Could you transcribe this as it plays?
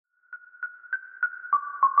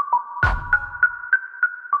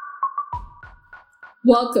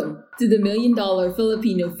Welcome to the $1 Million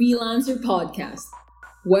Filipino Freelancer Podcast,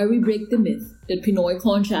 where we break the myth that Pinoy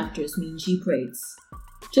contractors mean cheap rates.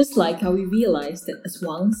 Just like how we realized that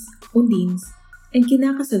aswangs, undins, and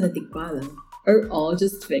kinakasal na tikbalang are all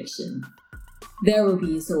just fiction. There will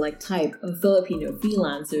be a select type of Filipino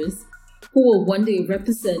freelancers who will one day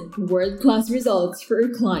represent world-class results for our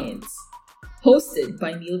clients. Hosted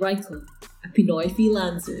by Neil Reichel, a Pinoy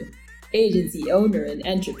freelancer, agency owner, and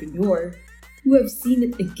entrepreneur who have seen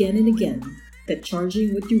it again and again that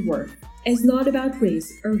charging what you're worth is not about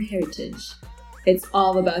race or heritage. It's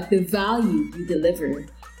all about the value you deliver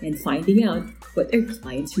and finding out what our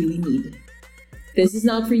clients really need. This is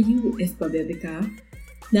not for you if pabebe ka,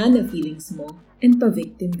 nana feelings mo, and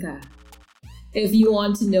pa-victim ka. If you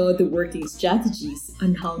want to know the working strategies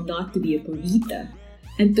on how not to be a purita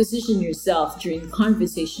and position yourself during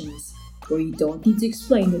conversations where you don't need to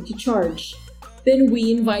explain what you charge, then we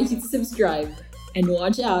invite you to subscribe and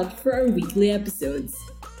watch out for our weekly episodes.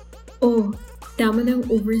 Oh, tama ng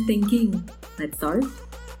overthinking. Let's start?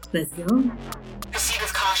 Let's go. Proceed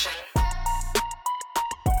with caution.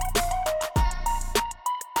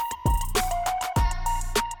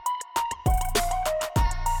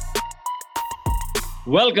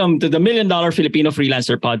 Welcome to the $1 Million Filipino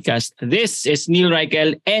Freelancer Podcast. This is Neil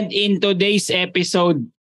Reichel, and in today's episode,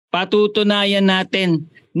 patutunayan natin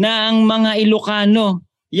na ang mga Ilocano,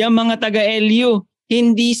 yung mga taga-LU,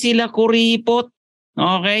 hindi sila kuripot.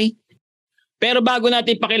 Okay? Pero bago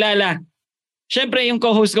natin pakilala, syempre yung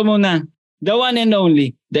co-host ko muna, the one and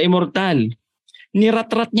only, the immortal.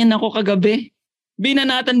 Niratrat niya na ako kagabi.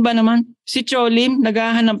 Binanatan ba naman? Si Cholim,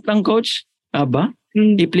 naghahanap ng coach. Aba?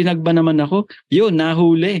 Iplinag ba naman ako? Yun,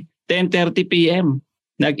 nahuli. 10:30 p.m.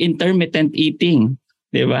 Nag-intermittent eating.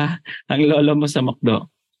 Diba? Ang lolo mo sa McDo.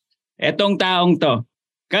 Etong taong to,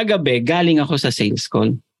 kagabi galing ako sa sales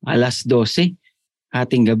call. 12:00,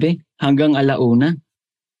 hating gabi, hanggang 1:00.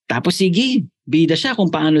 Tapos sige, bida siya kung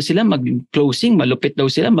paano sila mag-closing, malupit daw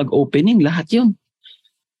sila, mag-opening, lahat yun.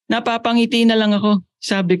 Napapangiti na lang ako.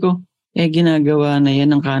 Sabi ko, ginagawa na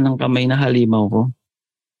yan ng kanang kamay na halimaw ko.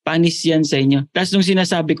 Panis yan sa inyo. Tapos nung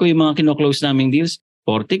sinasabi ko yung mga kino-close naming deals,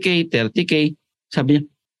 40K, 30K, sabi niya,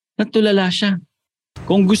 natulala siya.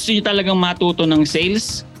 Kung gusto niyo talagang matuto ng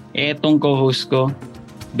sales, etong co-host ko,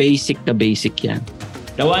 basic na basic yan.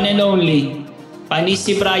 The one and only, panis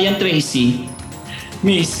si Brian Tracy,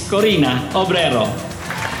 Miss Corina Obrero.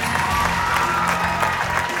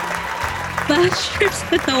 Bashers,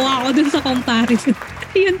 natawa ako dun sa comparison.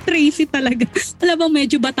 Yung Tracy talaga. Alam mo,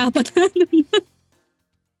 medyo bata pa na.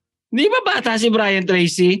 Di ba bata si Brian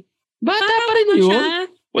Tracy? Bata pa rin yun.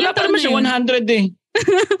 Wala pa naman siya 100 eh.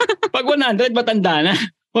 Pag 100, matanda na.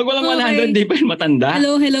 Pag walang 100, di pa yun matanda.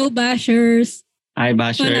 Hello, Bashers. Hi,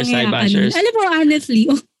 Bashers. Hi, Bashers. Alam mo, honestly,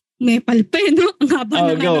 may palpe, no? Ang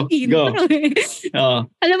haba ng intro eh.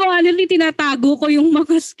 Alam mo, honestly, tinatago ko yung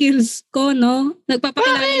mga skills ko, no?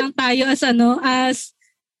 Nagpapakilala lang tayo as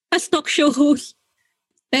talk show host.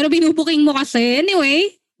 Pero binubuking mo kasi.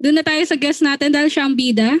 Anyway, doon na tayo sa guest natin dahil siya ang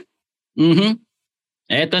bida.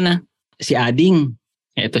 Eto na. Si Ading.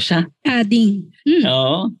 Eto siya. Ading.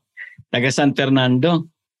 Oo. Taga San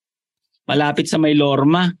Fernando. Malapit sa may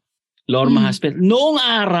Lorma Hospital. Noong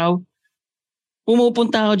araw,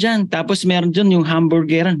 pumupunta ako dyan. Tapos meron dyan yung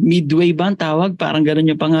hamburgeran. Midway ba ang tawag? Parang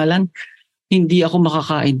gano'n yung pangalan. Hindi ako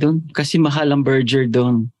makakain doon kasi mahal ang burger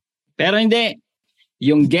doon. Pero hindi.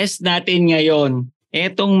 Yung guest natin ngayon,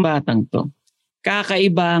 etong batang to,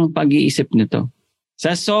 kakaiba ang pag-iisip nito.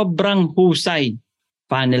 Sa sobrang husay,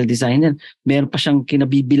 panel designer, meron pa siyang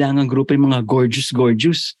kinabibilangang grupo yung mga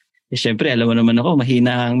gorgeous. Siyempre, alam mo naman ako,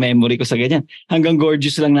 mahina ang memory ko sa ganyan. Hanggang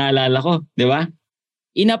gorgeous lang naalala ko, di ba?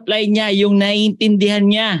 In-apply niya yung naiintindihan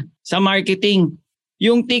niya sa marketing.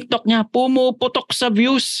 Yung TikTok niya, pumuputok sa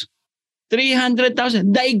views.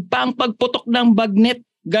 300,000. Daig pa ang pagputok ng bagnet.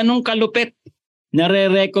 Ganong kalupit.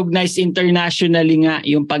 Nare-recognize internationally nga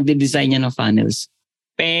yung pagde-design niya ng funnels.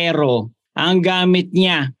 Pero, ang gamit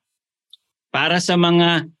niya para sa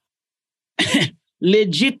mga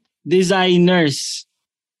legit designers,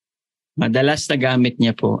 madalas na gamit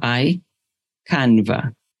niya po ay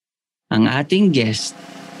Canva. Ang ating guest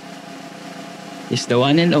is the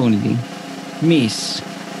one and only Miss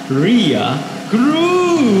Ria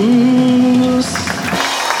Cruz.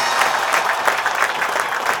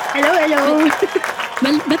 Hello.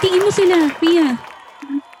 Batiin mo sila, Ria.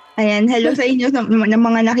 Ayan, hello sa inyo ng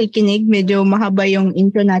mga nakikinig. Medyo mahaba yung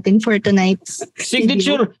intro natin for tonight's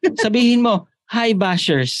signature. Sabihin mo, hi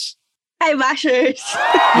Bashers. Hi Bashers.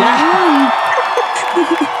 Yeah.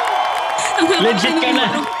 Legit ka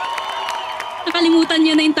na. nakalimutan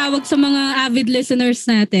niyo na yung tawag sa mga avid listeners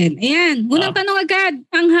natin. Ayan, unang tanong agad.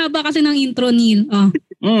 Ang haba kasi ng intro, Neil.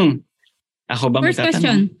 Ako ba First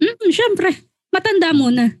question. Siyempre, matanda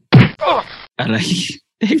muna. Aray.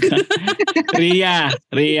 Teka. Ria.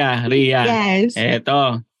 Yes.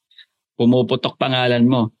 Eto. Pumuputok pangalan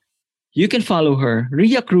mo. You can follow her,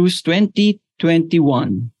 Ria Cruz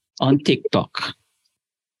 2021 on TikTok.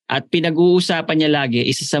 At pinag-uusapan niya lagi,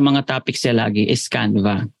 isa sa mga topics niya lagi is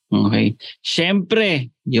Canva. Okay?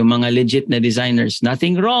 Siyempre, yung mga legit na designers,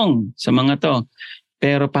 nothing wrong sa mga to.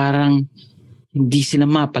 Pero parang hindi sila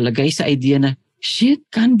mapalagay sa idea na, shit,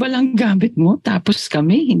 Canva lang gamit mo. Tapos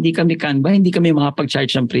hindi kami Canva, hindi kami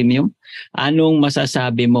makapag-charge ng premium. Anong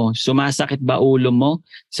masasabi mo? Sumasakit ba ulo mo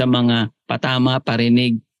sa mga patama,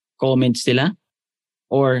 parinig, comments nila?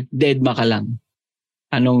 Or deadma ka lang?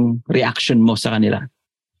 Anong reaction mo sa kanila?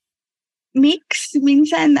 Mix.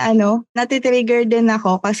 Minsan, natitrigger din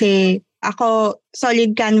ako kasi ako,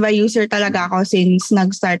 solid Canva user talaga ako since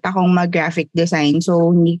nag-start akong mag-graphic design.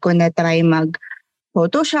 So, hindi ko na-try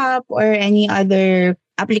Photoshop or any other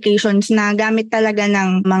applications na gamit talaga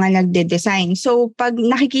ng mga nagde-design. So, pag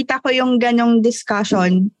nakikita ko yung ganong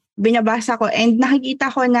discussion, binabasa ko and nakikita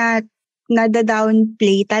ko na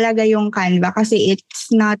nada-downplay talaga yung Canva kasi it's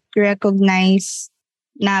not recognized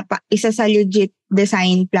na isa sa legit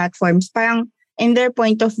design platforms. Parang in their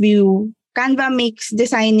point of view, Canva makes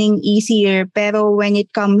designing easier pero when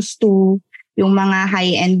it comes to yung mga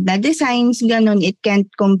high-end na designs, ganun, it can't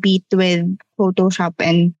compete with Photoshop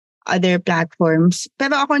and other platforms.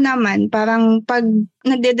 Pero ako naman, parang pag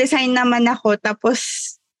nagde-design naman ako tapos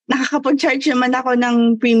nakakapag-charge naman ako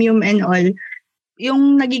ng premium and all,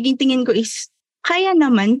 yung nagiging tingin ko is, kaya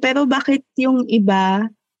naman, pero bakit yung iba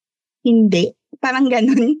hindi? Parang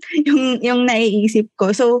ganun yung naiisip ko.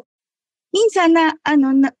 So, minsan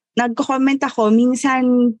nagko-comment ako,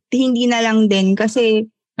 minsan hindi na lang din kasi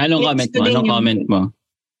Anong comment mo?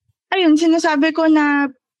 Ayun, sinasabi ko na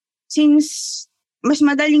since mas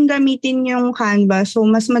madaling gamitin yung Canva, so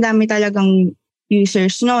mas madami talagang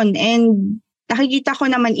users nun. And nakikita ko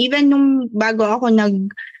naman, even nung bago ako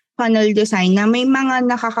nag-funnel design, na may mga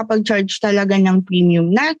nakakapag-charge talaga ng premium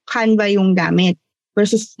na Canva yung gamit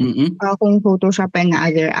versus kung Photoshop and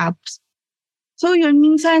other apps. So yun,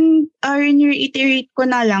 minsan reiterate ko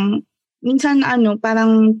na lang, minsan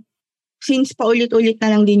parang since paulit-ulit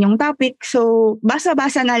na lang din yung topic, so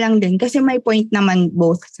basa-basa na lang din kasi may point naman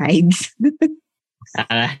both sides.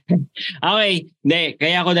 Okay,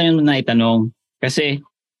 kaya ako na naitanong kasi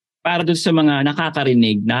para doon sa mga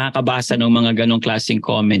nakakarinig, nakakabasa ng mga ganong klaseng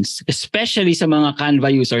comments, especially sa mga Canva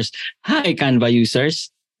users. Hi Canva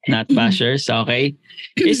users, not bashers, okay?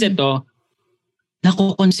 Is ito,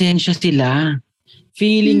 nakukonsensya sila.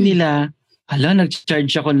 Feeling nila,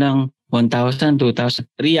 nag-charge ako ng 1,000, 2,000.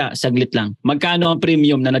 Ria, saglit lang. Magkano ang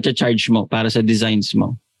premium na na-charge mo para sa designs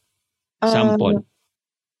mo? Sample.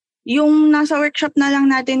 Yung nasa workshop na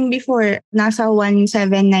lang natin before, nasa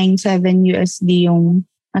 1,797 USD yung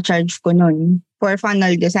na-charge ko nun for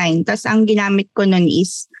funnel design. Tapos ang ginamit ko nun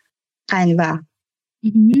is Canva.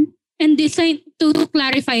 Mm-hmm. And design, to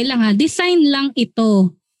clarify lang design lang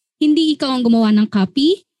ito. Hindi ikaw ang gumawa ng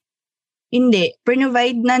copy? Hindi.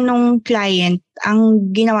 Provide na nung client, ang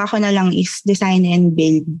ginawa ko na lang is design and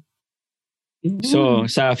build. So,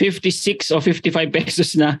 sa 56 o 55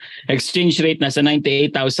 pesos na exchange rate, nasa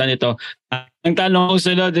 98,000 ito. Ang tanong ko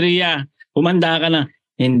sunod, Ria, humanda ka na.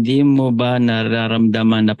 Hindi mo ba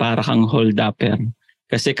nararamdaman na para kang hold-upper?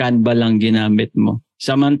 Kasi Canva lang ginamit mo.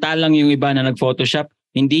 Samantalang yung iba na nag-Photoshop,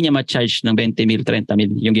 hindi niya ma-charge ng 20,000,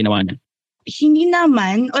 30,000 yung ginawa niya. Hindi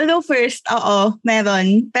naman. Although first,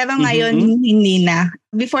 meron. Pero ngayon, hindi na.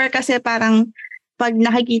 Before kasi parang pag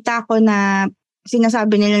nakikita ko na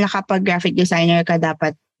sinasabi nila na kapag graphic designer ka,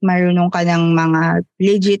 dapat marunong ka ng mga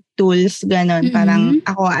legit tools, ganon. Parang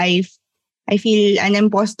ako, I feel an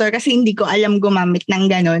imposter kasi hindi ko alam gumamit ng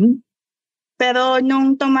ganon. Pero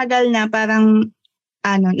nung tumagal na, parang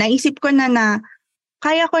naisip ko na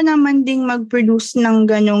kaya ko naman ding mag-produce ng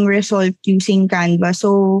ganong result using Canva.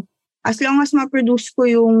 So, as long as ma-produce ko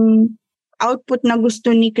yung output na gusto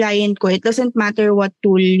ni client ko, it doesn't matter what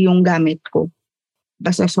tool yung gamit ko.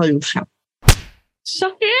 Basta solution.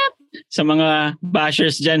 Sakit! Sa mga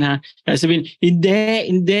bashers dyan sabihin,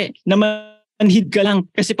 hindi, namanhid ka lang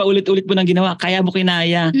kasi paulit-ulit mo nang ginawa, kaya mo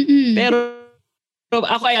kinaya. Pero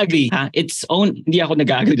ako I agree. Hindi ako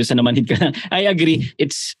nag-agree doon sa namanhid ka lang. I agree.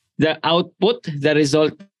 It's the output, the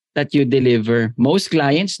result that you deliver. Most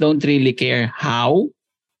clients don't really care how.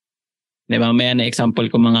 Diba? May example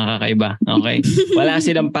ko mga kakaiba. Okay? Wala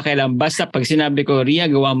silang pakialam. Basta pag sinabi ko, Ria,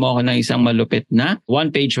 gawa mo ako ng isang malupit na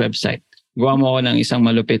one-page website. Gawa mo ako ng isang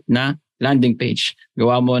malupit na landing page.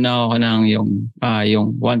 Gawa mo na ako ng yung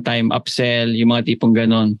one-time upsell, yung mga tipong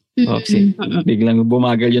ganon. Oops, biglang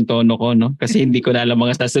bumagal yung tono ko, no? Kasi hindi ko na alam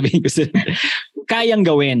mga sasabihin ko. Kayang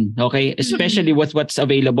gawin, okay? Especially with what's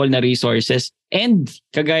available na resources. And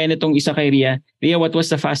kagaya nitong isa kay Ria, what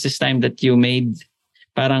was the fastest time that you made?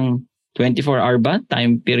 Parang 24-hour ba?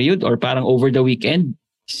 Time period? Or parang over the weekend?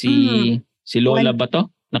 Si Lola ba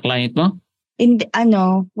to? Na client mo?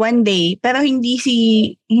 One day. Pero hindi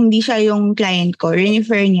siya yung client ko.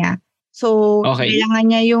 Refer niya. So,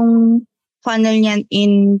 kailangan niya yung funnel niya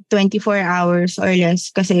in 24 hours or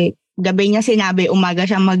less. Kasi gabi niya sinabi, umaga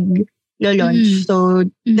siya mag-launch. So,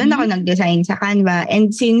 doon ako nag-design sa Canva. And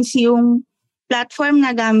since yung platform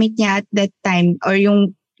na gamit niya at that time or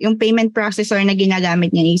yung payment processor na ginagamit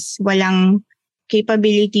niya is walang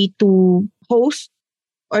capability to host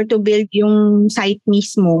or to build yung site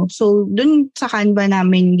mismo. So, dun sa Canva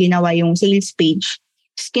namin ginawa yung sales page.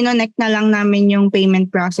 Tapos, kinonect na lang namin yung payment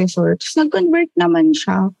processor. Tapos, nag-convert naman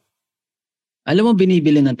siya. Alam mo,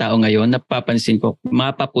 binibili ng tao ngayon, napapansin ko,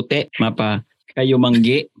 mapaputi, kayo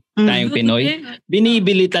manggi, tayong Pinoy.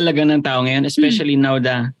 Binibili talaga ng tao ngayon, especially now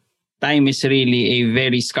the time is really a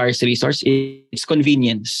very scarce resource. It's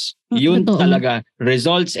convenience. Yun talaga.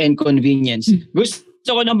 Results and convenience. Gusto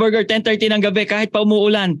ko ng burger 10:30 ng gabi kahit pa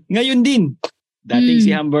umuulan. Ngayon din. Dating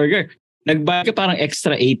si hamburger. Nagbayad ka parang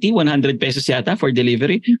extra 80, 100 pesos yata for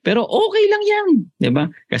delivery. Pero okay lang yan. Diba?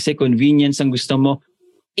 Kasi convenience ang gusto mo.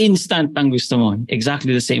 Instant ang gusto mo.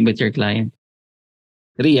 Exactly the same with your client.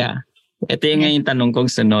 Ria, ito yung ngayon tanong kong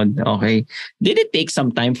sunod. Okay. Did it take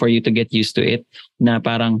some time for you to get used to it? Na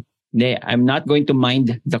parang, I'm not going to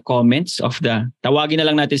mind the comments of tawagin na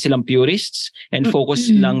lang natin silang purists and focus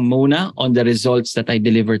lang muna on the results that I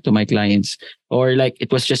deliver to my clients. Or like,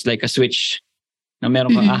 it was just like a switch na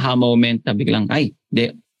meron kang aha moment na biglang,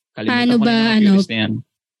 kalimutan ko na yung purist na yan.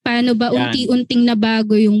 Paano ba unti-unting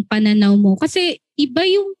nabago yung pananaw mo? Kasi iba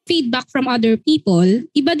yung feedback from other people,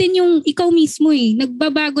 iba din yung ikaw mismo eh.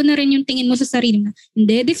 Nagbabago na rin yung tingin mo sa sarili na,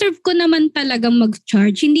 hindi, deserve ko naman talagang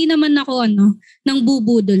mag-charge. Hindi naman ako nang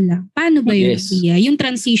bubudol lang. Paano ba yun, Ria? Yung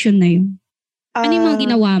transition na yun? Ano yung mga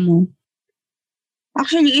ginawa mo?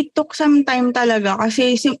 Actually, it took some time talaga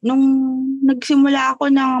kasi nung nagsimula ako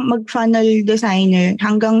na mag-funnel designer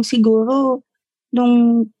hanggang siguro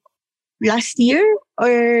nung last year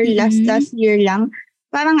or last year lang,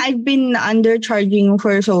 parang I've been undercharging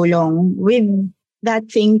for so long with that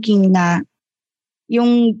thinking na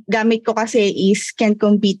yung gamit ko kasi is can't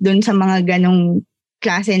compete dun sa mga ganong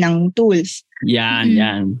klase ng tools.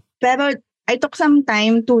 Yan. Pero I took some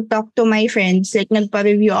time to talk to my friends. Like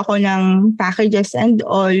nagpa-review ako ng packages and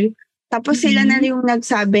all. Tapos sila na yung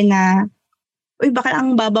nagsabi na, uy, baka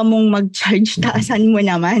ang baba mong mag-charge, taasan mo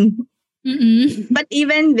naman. But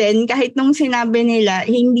even then, kahit nung sinabi nila,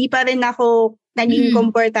 hindi pa rin ako naging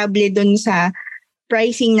komportable dun sa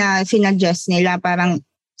pricing na sinuggest nila. Parang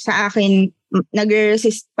sa akin,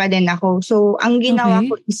 nag-resist pa din ako. So, ang ginawa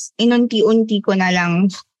ko is inunti-unti ko na lang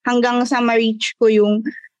hanggang sa ma-reach ko yung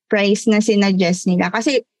price na sinuggest nila.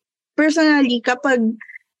 Kasi personally, kapag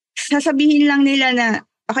sasabihin lang nila na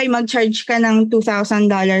okay, mag-charge ka ng $2,000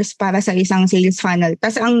 para sa isang sales funnel.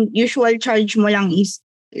 Tapos ang usual charge mo lang is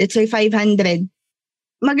let's say 500,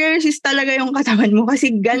 mag-resist talaga yung katawan mo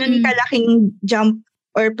kasi ganun kalaking jump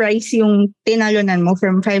or price yung tinalunan mo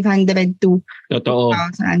from 500 to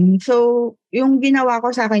 2,000. So, yung ginawa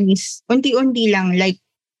ko sa akin is unti-unti lang. Like,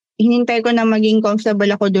 hinintay ko na maging comfortable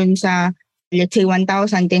ako dun sa, let's say 1,000,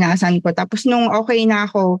 tinaasan ko. Tapos nung okay na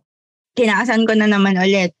ako, tinaasan ko na naman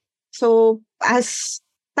ulit. So, as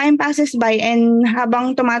time passes by and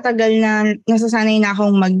habang tumatagal na nasasanay na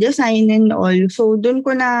akong mag-design and all, so dun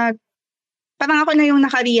ko na, parang ako na yung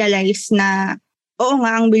naka-realize na, oo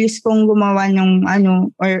nga, ang bilis kong gumawa ng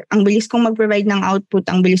or ang bilis kong mag-provide ng output,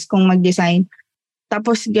 ang bilis kong mag-design.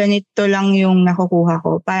 Tapos ganito lang yung nakukuha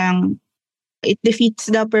ko. Parang it defeats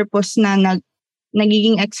the purpose na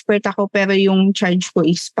nagiging expert ako pero yung charge ko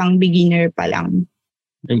is pang beginner pa lang.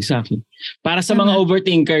 Exactly. Para sa mga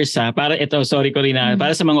overthinkers para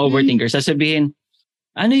sa mga overthinkers, sasabihin,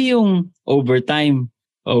 ano yung overtime?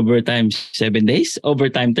 Overtime 7 days?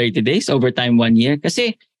 Overtime 30 days? Overtime 1 year?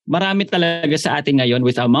 Kasi marami talaga sa atin ngayon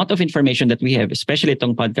with the amount of information that we have, especially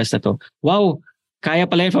itong podcast na to. Wow, kaya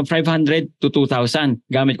pala yun from 500 to 2,000.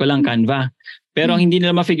 Gamit ko lang Canva. Pero ang hindi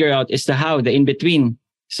nila ma-figure out is the how, the in-between.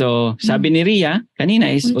 So, sabi ni Ria,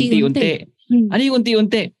 kanina is unti-unti. Ano yung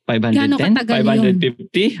unti-unti? 510?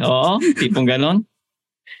 550? Oo, tipong ganon.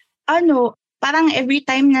 Parang every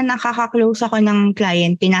time na nakaka-close ako ng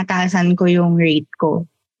client, tinataasan ko yung rate ko.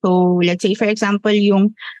 So, let's say for example,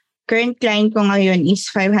 yung current client ko ngayon is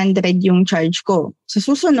 500 yung charge ko. Sa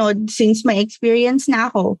susunod, since may experience na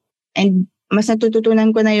ako and mas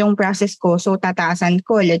natututunan ko na yung process ko, so tataasan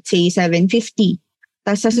ko, let's say 750.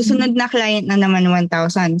 Tapos sa susunod na client na naman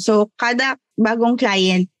 1,000. So kada bagong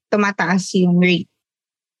client, tumataas yung rate.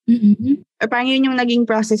 Or parang yun yung naging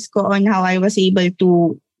process ko on how I was able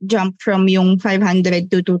to jump from yung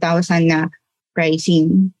 500 to 2,000 na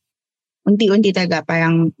pricing. Unti-unti talaga,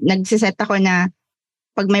 parang nagsiset ako na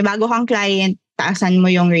pag may bago kang client, taasan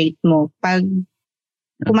mo yung rate mo. Pag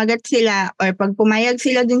kumagat sila or pag pumayag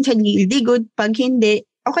sila dun sa deal, di good. Pag hindi,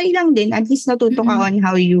 okay lang din. At least natuto ka on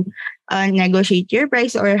how you negotiate your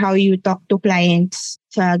price or how you talk to clients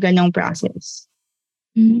sa ganong process.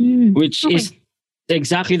 Which is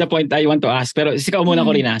exactly the point I want to ask. Pero ikaw muna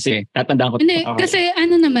ko rin kasi tatandaan ko. Hindi, kasi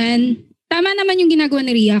tama naman yung ginagawa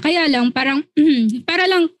ni Ria. Kaya lang, parang, para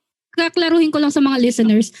lang, kaklaruhin ko lang sa mga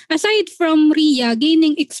listeners. Aside from Ria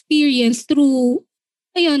gaining experience through,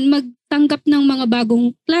 magtanggap ng mga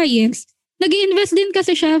bagong clients, nag-i-invest din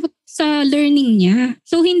kasi siya sa learning niya.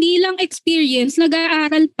 So, hindi lang experience,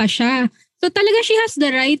 nag-aaral pa siya. So, talaga she has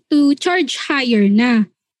the right to charge higher na.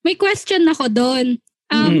 May question ako doon.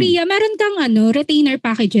 Ria, meron kang retainer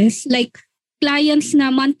packages? Like, clients na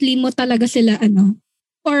monthly mo talaga sila,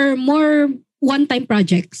 or more one-time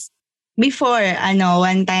projects? Before,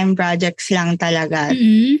 one-time projects lang talaga.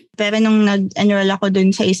 Pero nung nag-enroll ako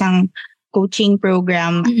dun sa isang coaching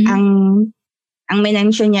program, ang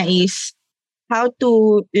mention niya is how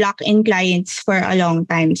to lock in clients for a long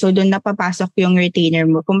time. So, dun napapasok yung retainer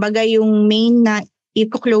mo. Kumbaga, yung main na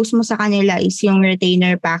i-close mo sa kanila is yung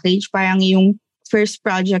retainer package. Parang yung first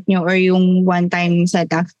project nyo or yung one-time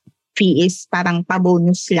setup fee is parang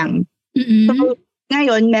pa-bonus lang. So,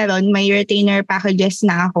 ngayon, may retainer packages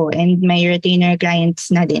na ako and may retainer clients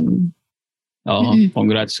na din. Oo,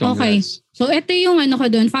 congrats. Okay. So, ito yung ko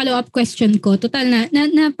doon, follow-up question ko. Total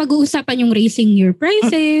na pag-uusapan yung raising your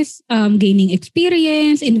prices, gaining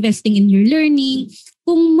experience, investing in your learning.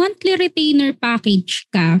 Kung monthly retainer package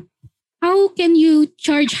ka, how can you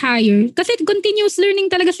charge higher? Kasi continuous learning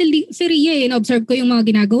talaga si Ria. Na-observe ko yung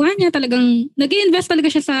mga ginagawa niya. Talagang nag-i-invest talaga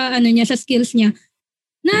siya sa, sa skills niya.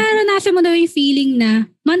 Naranasan mo daw yung feeling na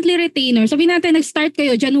monthly retainer. Sabihin natin, nag-start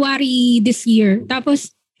kayo January this year.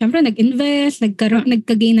 Tapos, syempre, nag-invest,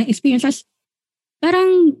 nagka-gain ng experience.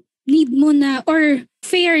 Parang need mo na or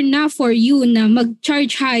fair na for you na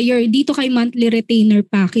mag-charge higher dito kay monthly retainer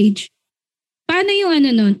package. Paano yung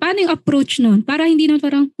nun? Paano yung approach nun? Para hindi naman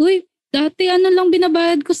parang, uy, dati lang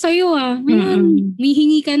binabayad ko sa'yo Ngayon, may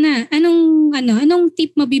hingi ka na. Anong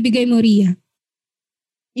tip mabibigay mo, Ria?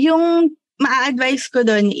 Yung ma-advise ko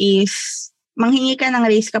doon is manghingi ka ng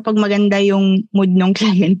raise kapag maganda yung mood ng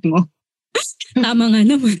client mo. Tama nga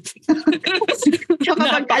naman. So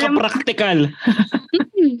kapag napaka-practical.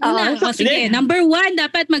 Sige, number 1,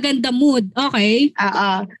 dapat maganda mood. Okay?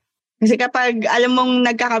 Kasi kapag alam mong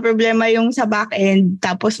nagkakaproblema yung sa back-end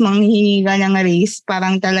tapos manghingi ka ng raise,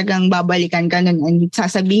 parang talagang babalikan ka nun and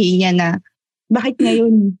sasabihin niya na, bakit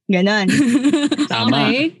ngayon? Ganon. Tama.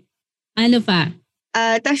 Okay. Ano pa?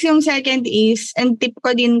 Tapos yung second is, and tip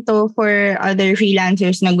ko din to for other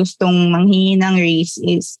freelancers na gustong manghingi ng raise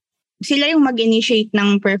is, sila yung mag-initiate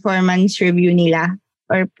ng performance review nila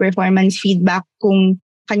or performance feedback kung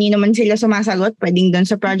kanino man sila sumasagot, pwedeng doon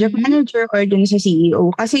sa project manager or doon sa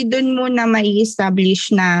CEO. Kasi doon mo na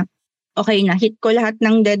mai-establish na, okay, na-hit ko lahat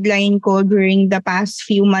ng deadline ko during the past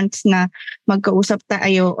few months na magkausap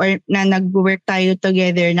tayo or na nag-work tayo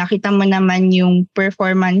together. Nakita mo naman yung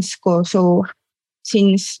performance ko. So,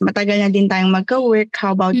 since matagal na din tayong magka-work,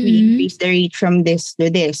 how about we increase the rate from this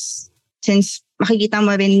to this? Since makikita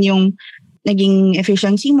mo rin yung naging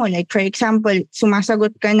efficiency mo. Like for example,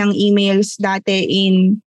 sumasagot ka ng emails dati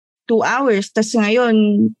in 2 hours, tas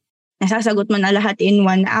ngayon, nasasagot mo na lahat in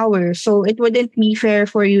 1 hour. So it wouldn't be fair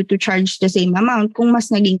for you to charge the same amount kung mas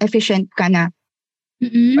naging efficient ka na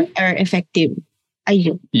or effective.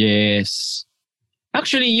 Ayun. Yes.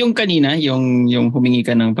 Actually, yung kanina, yung humingi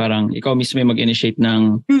ka ng parang ikaw mismo yung mag-initiate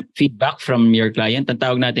ng feedback from your client. Ang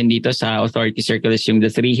tawag natin dito sa authority circle is yung the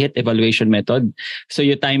 3-hit evaluation method. So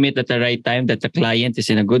you time it at the right time that the client is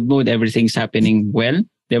in a good mood, everything's happening well,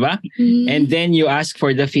 di ba? And then you ask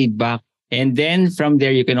for the feedback. And then from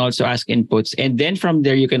there, you can also ask inputs. And then from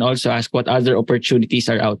there, you can also ask what other opportunities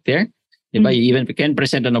are out there. Diba? You even can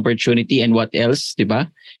present an opportunity and what else, diba?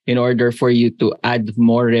 In order for you to add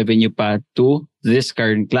more revenue pa to this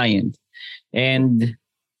current client. And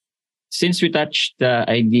since we touched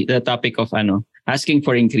the topic of asking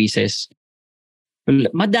for increases,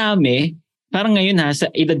 madami, parang ngayon sa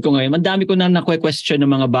edad ko ngayon, madami ko na na-question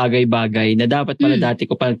ng mga bagay-bagay na dapat pala dati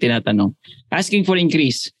ko pa tinatanong. Asking for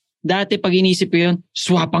increase. Dati pag inisip ko yun,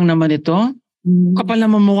 swapang naman ito. Kapal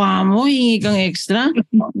naman mukha mo, hingi kang extra.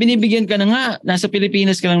 Binibigyan ka na nga, nasa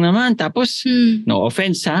Pilipinas ka lang naman. Tapos, no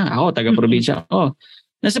offense ha, ako taga-probinsya ako.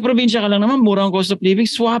 Nasa probinsya ka lang naman, murang cost of living,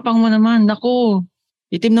 swapang mo naman. Nako,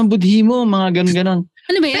 itim ng budhi mo, mga ganon-ganon.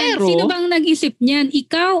 Ano ba yan? Pero, sino bang nag-isip niyan?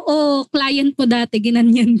 Ikaw o client mo dati,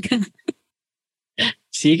 ginanyan ka?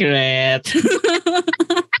 Secret.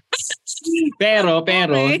 pero,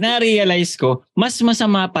 Okay. na-realize ko, mas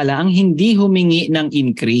masama pala ang hindi humingi ng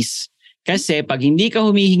increase. Kasi pag hindi ka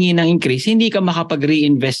humihingi ng increase, hindi ka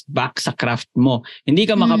makapag-reinvest back sa craft mo. Hindi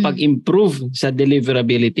ka makapag-improve sa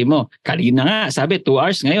deliverability mo. Kanina nga, sabi 2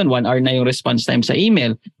 hours ngayon, 1 hour na yung response time sa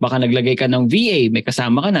email. Baka naglagay ka ng VA, may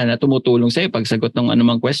kasama ka na tumutulong sa'yo pagsagot ng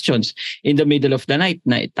anumang questions. In the middle of the night,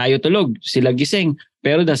 na tayo tulog, sila gising,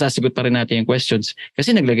 pero nasasagot pa rin natin yung questions.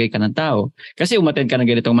 Kasi naglagay ka ng tao. Kasi umattend ka ng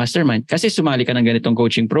ganitong mastermind. Kasi sumali ka ng ganitong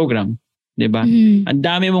coaching program. Diba? Ang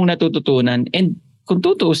dami mong natututunan, and kung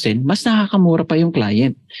tutuusin, mas nakakamura pa yung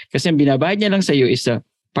client. Kasi ang binabayad niya lang sa iyo is a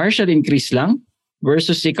partial increase lang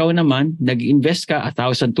versus ikaw naman, nag-invest ka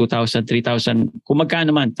 $1,000, $2,000, $3,000, kung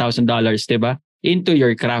magkano naman, $1,000, diba? Into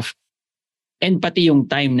your craft. And pati yung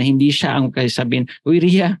time na hindi siya ang sabihin, uy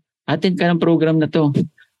Ria, attend ka ng program na to.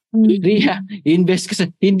 Ria, invest ka sa...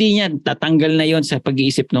 Hindi niya, tatanggal na yon sa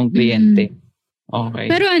pag-iisip ng kliyente. Okay.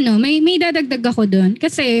 Pero may dadagdag ako doon.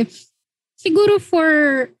 Kasi siguro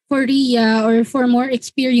for Ria or for more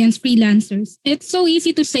experienced freelancers, it's so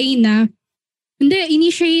easy to say na hindi,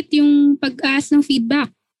 initiate yung pag-ask ng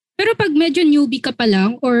feedback. Pero pag medyo newbie ka pa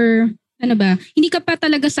lang or hindi ka pa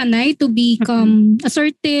talaga sanay to become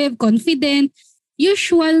assertive, confident,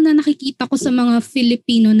 usual na nakikita ko sa mga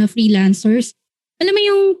Filipino na freelancers, alam mo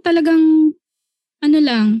yung talagang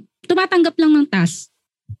tumatanggap lang ng task.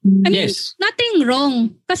 I mean, yes. Nothing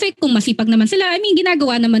wrong. Kasi kung masipag naman sila,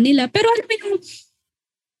 ginagawa naman nila. Pero alam mo yung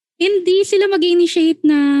hindi sila mag-initiate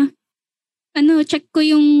na check ko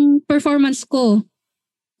yung performance ko.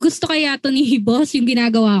 Gusto kaya to ni boss yung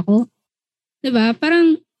ginagawa ko? Diba?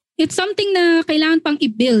 Parang it's something na kailangan pang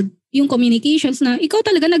i-build yung communications na ikaw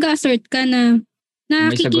talaga nag-assert ka na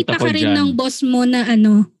nakikita ka rin ng boss mo na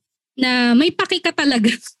na may paki ka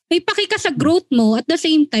talaga. May paki ka sa growth mo at the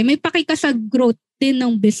same time may paki ka sa growth din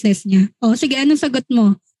ng business niya. O sige, anong sagot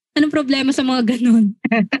mo? Anong problema sa mga ganun?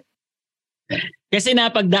 Kasi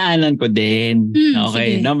napagdaanan ko din.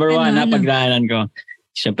 Okay. Sige. Number 1, napagdaanan ko.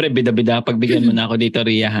 Siyempre, bida-bida pagbigyan mo na ako dito,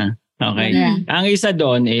 Ria, ha? Okay. Ang isa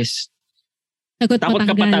doon is, takot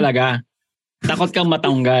ka pa talaga. Takot kang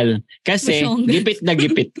matanggal. Kasi, gipit na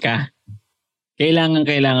gipit ka.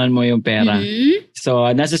 Kailangan mo yung pera.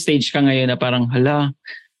 So, nasa stage ka ngayon na parang, hala,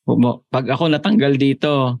 pag ako natanggal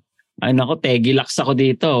dito, tegilaks ako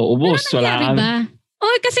dito. Ubus, wala ka. Ba?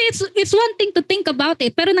 Oh, kasi it's one thing to think about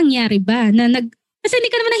it, pero nangyari ba? Kasi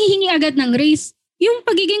hindi ka naman nahihingi agad ng raise. Yung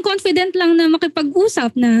pagiging confident lang na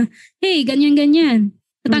makipag-usap na, hey, ganyan-ganyan.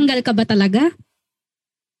 Tatanggal ka ba talaga?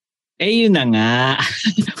 Eh, yun na nga.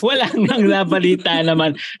 Wala nang nabalita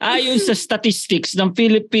naman. Ayon sa statistics ng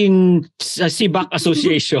Philippine Sibak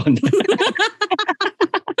Association.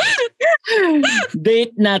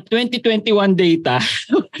 Date na 2021 data.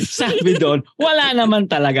 Sabi doon, wala naman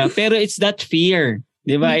talaga. Pero it's that fear.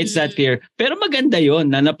 Diba? It's that fear. Pero maganda yun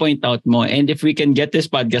na na-point out mo. And if we can get this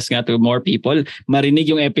podcast nga to more people, marinig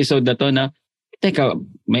yung episode na to na, teka,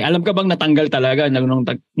 may alam ka bang natanggal talaga nung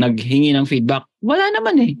naghingi ng feedback? Wala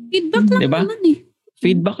naman eh. Feedback lang diba? naman eh.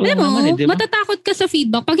 Feedback lang naman eh. Diba? Matatakot ka sa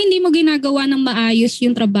feedback pag hindi mo ginagawa ng maayos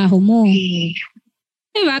yung trabaho mo.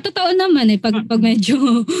 Diba? Totoo naman eh. Pag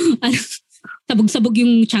medyo sabog-sabog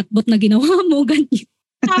yung chatbot na ginawa mo, ganyan.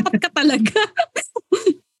 Takot ka talaga.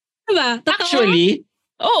 Diba? Totoo? Actually,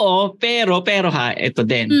 oo, pero ha, ito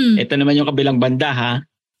din. Ito naman yung kabilang banda ha.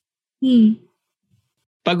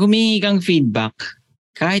 Pag humingi kang feedback,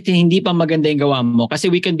 kahit hindi pa maganda yung gawa mo,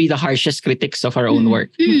 kasi we can be the harshest critics of our own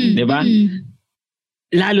work. Diba?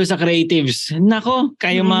 Lalo sa creatives. Nako,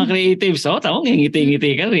 kayong mga creatives, tawag,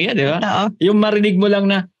 ngiti-ngiti ka rin, diba? Yung marinig mo lang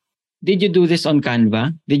na, did you do this on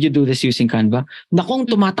Canva? Did you do this using Canva? Nakong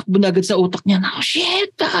tumatakbo na agad sa utak niya, nako,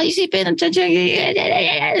 shit, kakaisipin,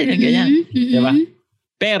 ganyan. Diba?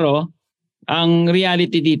 Pero, ang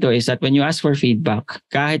reality dito is that when you ask for feedback,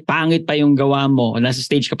 kahit pangit pa yung gawa mo, nasa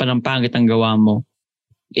stage ka pa ng pangit ang gawa mo,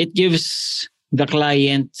 it gives the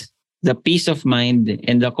client the peace of mind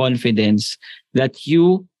and the confidence that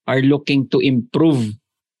you are looking to improve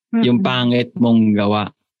yung pangit mong gawa.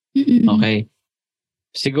 Okay?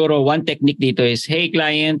 Siguro one technique dito is, hey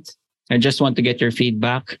client, I just want to get your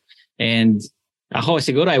feedback. And ako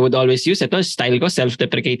siguro I would always use ito, style ko,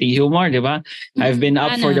 self-deprecating humor, di ba? I've been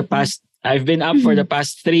up for the past I've been up for the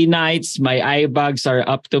past 3 nights. My eye bags are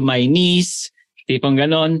up to my knees. Tipong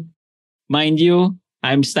ganon. Mind you,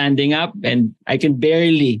 I'm standing up and I can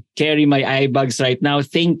barely carry my eye bags right now,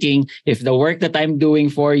 thinking if the work that I'm doing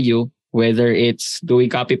for you, whether it's doing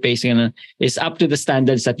copy pasting, is up to the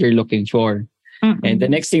standards that you're looking for. And the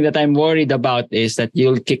next thing that I'm worried about is that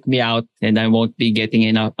you'll kick me out and I won't be getting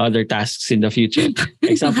in other tasks in the future.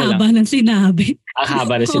 Example lang. Haba ng sinabi.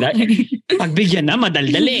 Haba na sinabi. Pagbigyan na,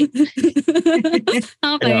 madaldali.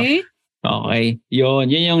 Okay. Okay. Yun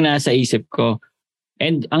yung nasa isip ko.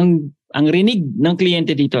 And ang rinig ng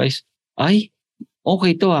kliyente dito is, ay,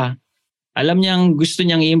 okay to Alam niyang gusto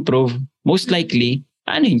niyang i-improve. Most likely,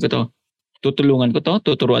 anuhin ko to? Tutulungan ko to?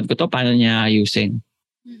 Tuturuan ko to? Paano niya ayusin?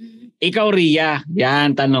 Ikaw, Ria,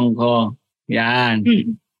 yan, tanong ko. Yan.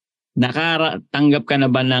 Nakatanggap ka na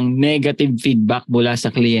ba ng negative feedback mula sa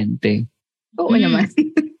kliyente? Oo naman.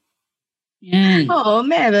 Yan. Oo,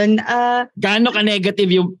 meron. Gaano ka negative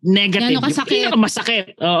yung negative? Gaano kasakit? Yung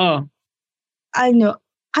masakit. Oo.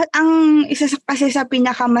 Ang isa kasi sa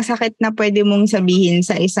pinakamasakit na pwede mong sabihin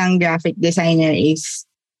sa isang graphic designer is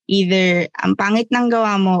either ang pangit ng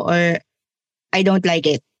gawa mo or I don't like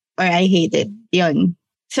it or I hate it. Yun.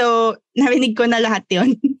 So, narinig ko na lahat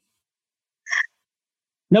yun.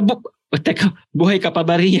 Teka, buhay ka pa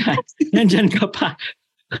ba, Ria? Nandyan ka pa.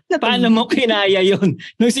 Paano mo kinaya yun?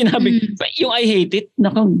 Nung sinabi, yung I hate it,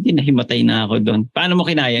 naku, nahimatay na ako doon. Paano mo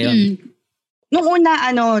kinaya yun? Nung una,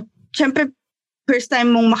 syempre, first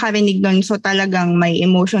time mong makarinig doon, so talagang may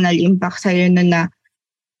emotional impact sa'yo na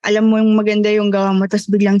alam mo yung maganda yung gawa mo, tapos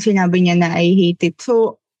biglang sinabi niya na I hate it.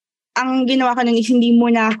 So, ang ginawa ko nun is hindi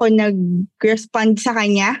muna ako nag-respond sa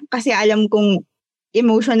kanya kasi alam kong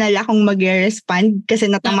emotional akong mag-respond kasi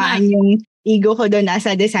natamaan yung ego ko doon as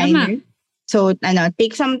a designer. So,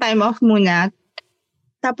 take some time off muna.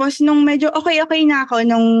 Tapos, nung medyo okay na ako,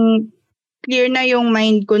 nung clear na yung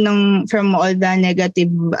mind ko from all the negative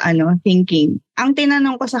thinking, ang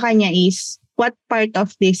tinanong ko sa kanya is, what part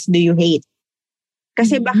of this do you hate?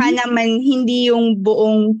 Kasi baka naman hindi yung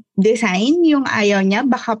buong design yung ayaw niya,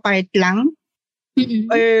 baka part lang.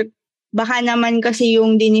 Or baka naman kasi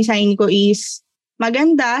yung dinesign ko is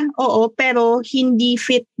maganda, oo, pero hindi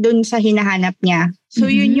fit dun sa hinahanap niya. So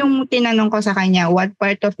yun yung tinanong ko sa kanya, what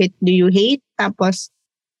part of it do you hate? Tapos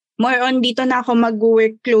more on dito na ako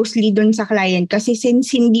mag-work closely dun sa client kasi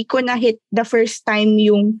since hindi ko na hit the first time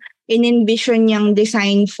yung in-envision niyang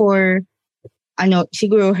design for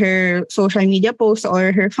siguro her social media post or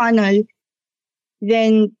her funnel,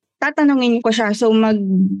 then tatanungin ko siya. So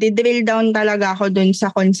mag-drill down talaga ako dun sa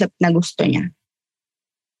concept na gusto niya.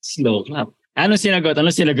 Slow clap. Ano sinagot? Ano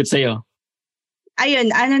sinagot sa'yo? Ayun,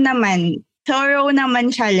 naman, thorough naman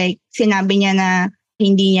siya. Like, sinabi niya na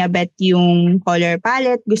hindi niya bet yung color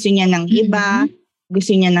palette, gusto niya ng iba,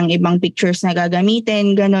 gusto niya ng ibang pictures na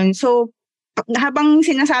gagamitin, ganun. So, habang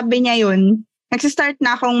sinasabi niya yun, nagsistart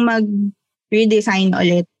na akong redesign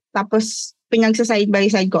ulit. Tapos, pinagsa-side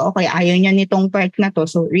by side ko, okay, ayaw niya nitong part na to.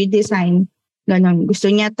 So, redesign. Ganon.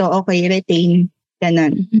 Gusto niya to, okay, retain.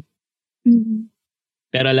 Ganon.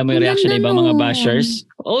 Pero alam mo yung reaction ng ibang mga bashers?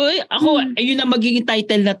 Ayun na magiging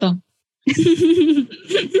title na to.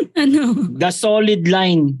 The solid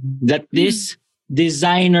line that this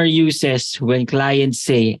designer uses when clients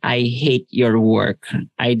say, I hate your work.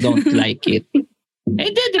 I don't like it.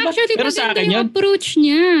 Diba? Actually, pero sa akin yung approach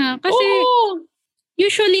niya. Kasi,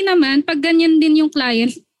 usually naman, pag ganyan din yung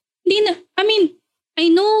clients, I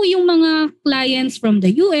know yung mga clients from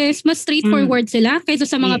the US, mas straightforward sila kaysa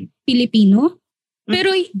sa mga Pilipino.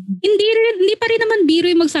 Pero, hindi pa rin naman biro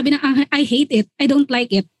yung magsabi na, I hate it, I don't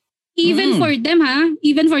like it. Even for them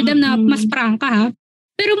na mas prangka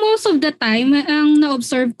Pero most of the time, ang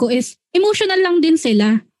na-observe ko is, emotional lang din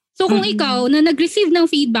sila. So kung ikaw na nag-receive ng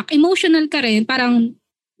feedback, emotional ka rin, parang,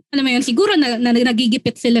 alam mo yun, siguro na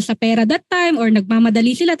nagigipit sila sa pera that time or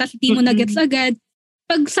nagmamadali sila tapos hindi mo na-gets agad.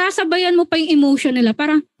 Pag sasabayan mo pa yung emotion nila,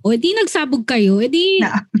 parang, di nagsabog kayo,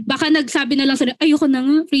 baka nagsabi na lang sila, ayoko na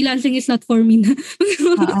nga, freelancing is not for me na.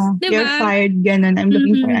 Diba? You're fired, ganun. I'm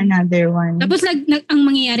looking for another one. Tapos ang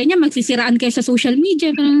mangyayari niya, magsisiraan kayo sa social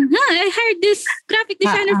media. Parang, I hired this graphic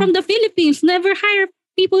designer from the Philippines, never hire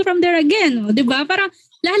people from there again. Diba? Parang,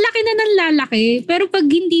 lalaki na ng lalaki, pero pag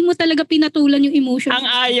hindi mo talaga pinatulan yung emotion. Ang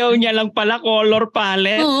ayaw niya lang pala color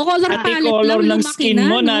palette. Oo, color palette color lang. ng skin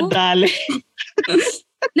mo nadali.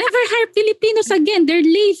 Never hire Filipinos again. They're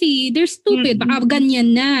lazy. They're stupid. Baka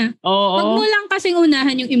ganyan na. Pag mo lang kasing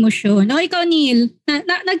unahan yung emosyon. O ikaw, Neil,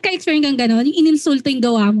 nagka-experience kang gano'n? Yung ininsulto yung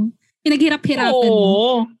gawa mo? Pinaghirap-hirapan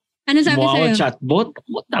mo? Ano sabi sa'yo? Chatbot?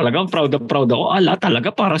 Talagang proud ako.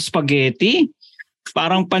 Talaga para spaghetti.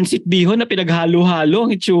 parang pansit bihon na pinaghalo-halo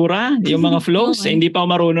ang itsura, yung mga flows. Okay. Hindi pa ako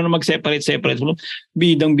marunong na mag-separate flow.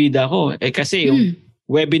 Bidang-bida ko. Kasi yung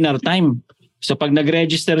webinar time. So pag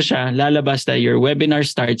nag-register siya, lalabas na your webinar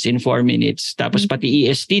starts in 4 minutes. Tapos pati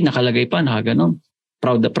EST nakalagay pa, nakaganon.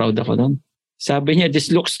 Proud ako doon. Sabi niya,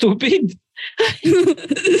 this looks stupid.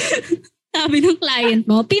 Sabi ng client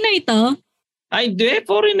mo, Pinoy to? Ay,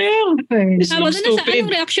 foreigner. This looks stupid.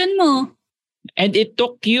 Anong reaction mo? And it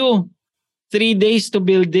took you 3 days to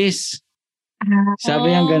build this.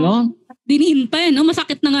 Sabi niya ganon. Diniin pa no?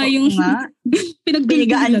 Masakit na nga yung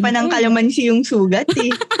Pinigaan pa ng kalamansi yung sugat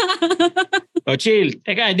eh. Chill.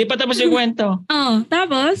 Teka, di pa tapos yung kwento.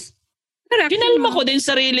 Tapos? Kinalma ko din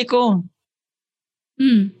sarili ko.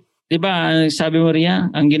 Di ba, sabi mo Ria,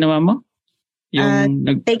 ang ginawa mo?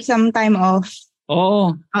 Take some time off.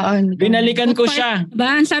 Oo. Binalikan ko siya.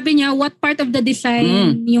 Diba? Sabi niya, what part of the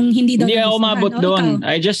design yung hindi daw? Hindi ako umabot doon.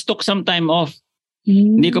 I just took some time off.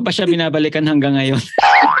 Hindi ko pa siya binabalikan hanggang ngayon.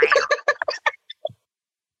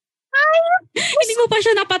 Hindi mo pa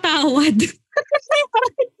siya napatawad.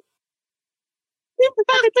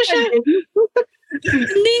 Bakit na siya?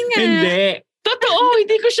 Hindi nga. Hindi. Totoo,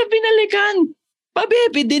 hindi ko siya binalikan.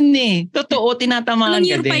 Pabebe din eh. Totoo, tinatamaan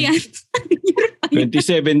ka din. Anong year pa yan?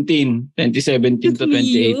 2017 to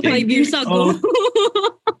 2018. 5 years ago.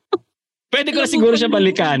 Pwede ko na siguro siya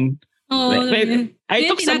balikan.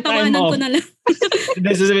 I took some time off.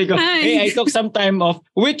 Sasabihin ko, I took some time off.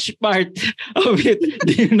 Which part of it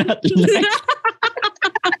do you not like?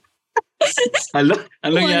 Anong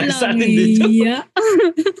nangyari sa atin dito?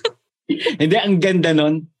 Hindi, ang ganda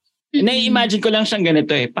nun. Na-imagine ko lang siyang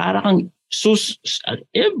ganito eh. Para kang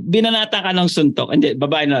binanata ka ng suntok. Hindi,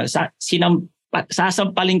 babae na,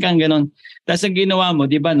 sasampalin kang ganon. Tapos ang ginawa mo,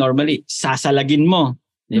 di ba, normally, sasalagin mo.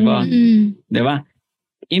 Di ba? Di ba?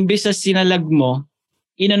 Imbis sa sinalag mo,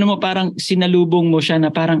 inano mo parang sinalubong mo siya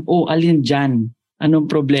na parang, alin dyan? Anong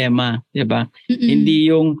problema? Di ba? Hindi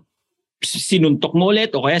yung sinuntok mo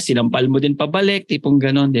ulit o kaya sinampal mo din pabalik, tipong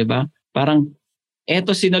ganon, di ba? Parang,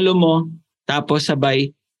 eto sinalo mo, tapos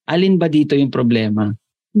sabay, alin ba dito yung problema?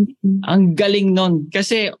 Ang galing nun.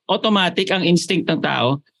 Kasi automatic ang instinct ng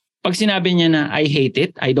tao, pag sinabi niya na I hate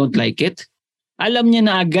it, I don't like it, alam niya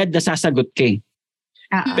na agad na sasagot ka.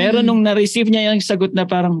 Pero nung na-receive niya yung sagot na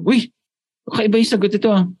parang, uy, kakaiba yung sagot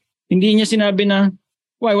ito ah. Hindi niya sinabi na,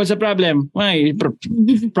 why, what's the problem? Why?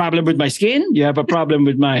 Problem with my skin? You have a problem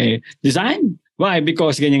with my design? Why?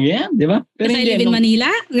 Because ganyan, di ba? Because I live in Manila?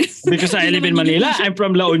 Because I live in Manila. I'm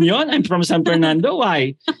from La Union. I'm from San Fernando.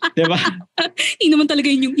 Why? Di ba? Hindi naman talaga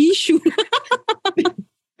yun yung issue.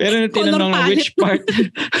 Pero nung tinanong na which part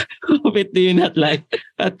of it do you not like?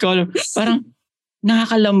 At color, parang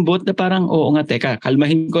nakakalambot na parang, oo nga, teka,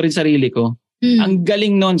 kalmahin ko rin sarili ko. Ang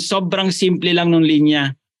galing nun. Sobrang simple lang nung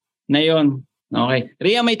linya na yun. Okay.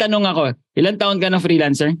 Ria, may tanong ako. Ilan taon ka na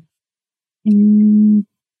freelancer?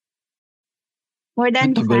 More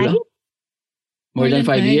than 5? More than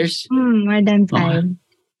 5 years? More than 5.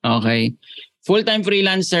 Okay. Full-time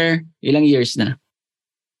freelancer, ilang years na?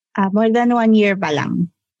 More than 1 year pa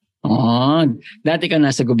lang. Dati ka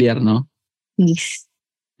nasa gobyerno? Yes.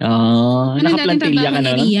 Naka-plantilla ka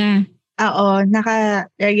na? Oo,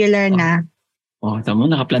 naka-regular na. Tama,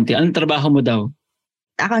 naka-plantilla. Anong trabaho mo daw?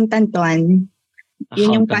 Accountant 1.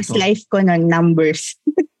 Yun yung past life ko nun, numbers.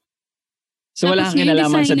 So wala kang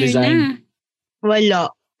kinalaman sa design? Wala.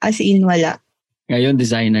 As in, wala. Ngayon,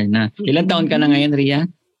 designer na. Ilan taon ka na ngayon, Ria?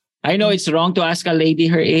 I know it's wrong to ask a lady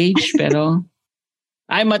her age, pero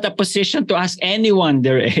I'm at a position to ask anyone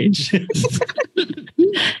their age.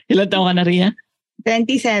 Ilan taon ka na, Ria?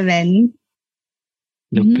 27.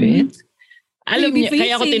 Lupit. Alam niya,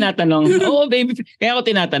 kaya ako tinatanong. Baby. Kaya ako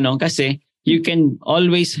tinatanong kasi you can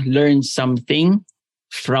always learn something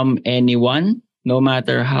from anyone, no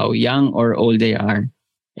matter how young or old they are.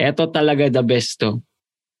 Ito talaga the best to.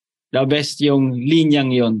 The best yung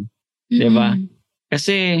linyang yon. Diba?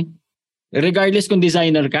 Kasi regardless kung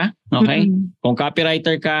designer ka, okay? Kung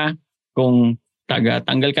copywriter ka, kung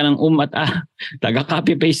taga-tanggal ka ng at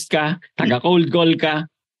taga-copy-paste ka, taga-cold call ka,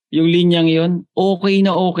 yung linyang yon, okay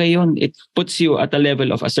na okay yon. It puts you at a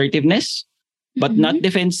level of assertiveness, but not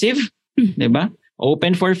defensive. Diba?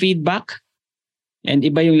 Open for feedback. And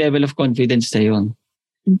iba yung level of confidence na yun.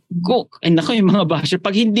 Nako yung mga basher,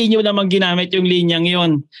 pag hindi nyo naman ginamit yung linyang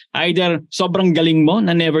yon, either sobrang galing mo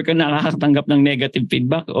na never ka nakakatanggap ng negative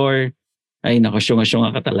feedback or ay nako,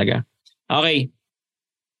 syunga-syunga ka talaga. Okay.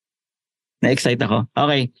 Na-excite ako.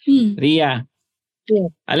 Okay. Ria,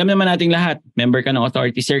 alam naman nating lahat, member ka ng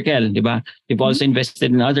Authority Circle, di ba? You've also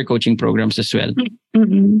invested in other coaching programs as well.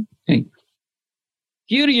 Okay.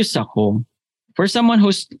 Curious ako, for someone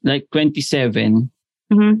who's like 27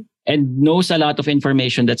 and knows a lot of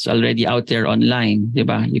information that's already out there online, di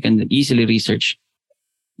ba? You can easily research.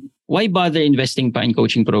 Why bother investing pa in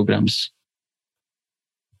coaching programs?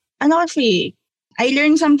 Kasi, I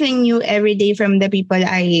learn something new every day from the people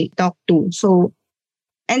I talk to. So,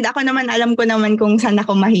 and ako naman, alam ko naman kung saan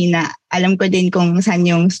ako mahina. Alam ko din kung saan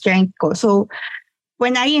yung strength ko. So,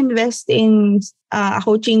 when I invest in a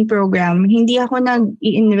coaching program, hindi ako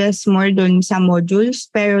nag-i-invest more dun sa modules,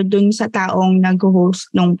 pero dun sa taong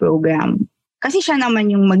nag-host ng program. Kasi siya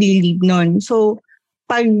naman yung mag-lead nun. So,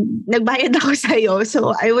 pag nagbayad ako sa'yo,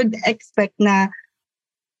 so I would expect na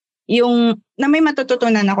may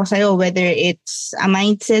matututunan ako sa'yo, whether it's a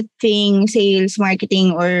mindset thing, sales,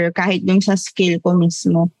 marketing, or kahit dun sa skill ko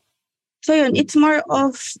mismo. So yun, it's more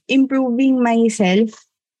of improving myself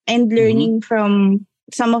and learning from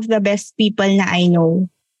some of the best people na I know.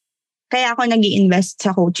 Kaya ako nag-i-invest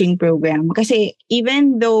sa coaching program. Kasi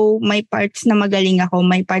even though may parts na magaling ako,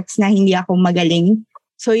 may parts na hindi ako magaling.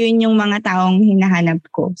 So yun yung mga taong hinahanap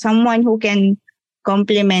ko. Someone who can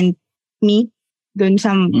complement me dun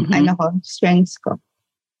sa strengths ko.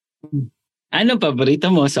 Anong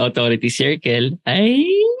paborito mo sa authority circle? Ay,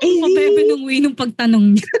 mabebe nung way nung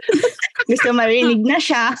pagtanong niya. Gusto marinig na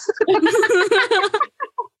siya.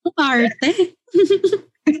 Arte.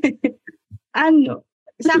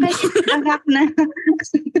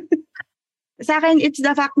 Sa akin, it's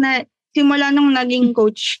the fact na simula nung naging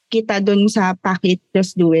coach kita dun sa Packet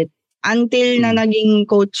Just Do It, until na naging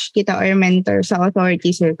coach kita or mentor sa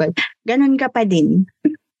authority circle, ganun ka pa din.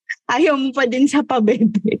 Ayaw mo pa din sa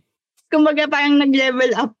pabebe. Kumbaga parang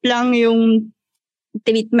nag-level up lang yung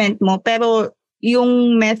treatment mo, pero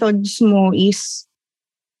yung methods mo is,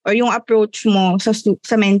 or yung approach mo sa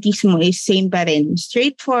mentees mo is same pa rin.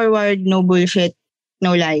 Straightforward, no bullshit,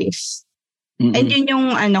 no lies. And yun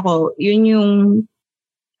yung yun yung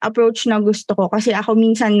approach na gusto ko. Kasi ako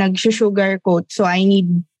minsan nag-sugarcoat, so I need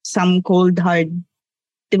some cold hard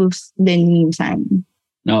truths din minsan.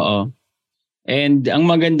 Oo. And ang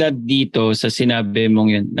maganda dito sa sinabi mong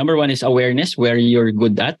yun, number one is awareness, where you're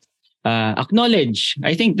good at. Acknowledge.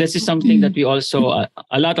 I think this is something that we also,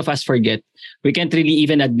 a lot of us forget. We can't really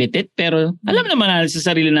even admit it, pero alam naman natin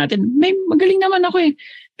sa sarili natin, may magaling naman ako eh.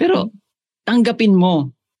 Pero tanggapin mo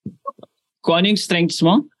kung ano yung strengths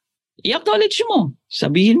mo, i-acknowledge mo.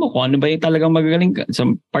 Sabihin mo kung ano ba yung talagang magaling ka, sa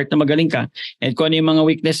part na magaling ka. And kung ano yung mga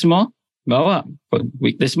weakness mo,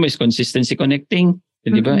 weakness mo is consistency connecting,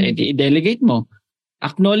 di ba? I-delegate mo.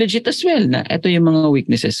 Acknowledge it as well na ito yung mga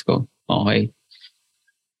weaknesses ko. Okay.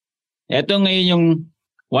 Ito ngayon yung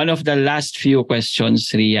one of the last few questions,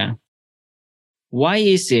 Ria. Why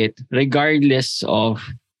is it, regardless of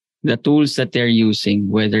the tools that they're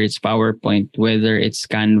using, whether it's PowerPoint, whether it's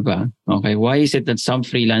Canva, okay, why is it that some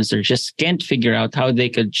freelancers just can't figure out how they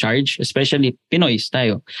could charge, especially Pinoys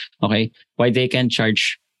tayo, okay, why they can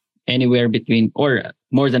charge anywhere between or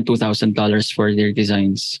more than $2,000 for their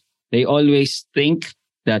designs? They always think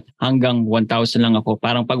that hanggang 1,000 lang ako.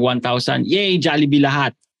 Parang pag 1,000, yay, Jollibee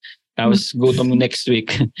lahat. Tapos gutom next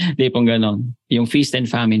week. Di pong ganon. Yung feast and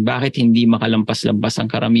famine, bakit hindi makalampas-lampas ang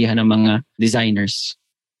karamihan ng mga designers?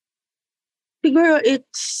 Siguro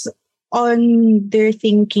it's on their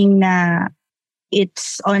thinking na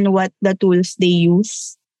it's on what the tools they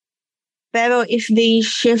use. Pero if they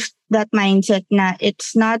shift that mindset na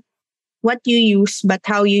it's not what you use but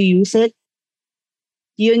how you use it,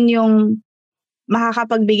 yun yung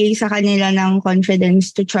makakapagbigay sa kanila ng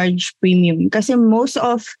confidence to charge premium. Kasi most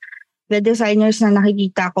of the designers na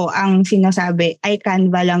nakikita ko ang sinasabi, ay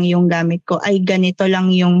Canva lang yung gamit ko, ay ganito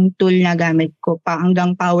lang yung tool na gamit ko,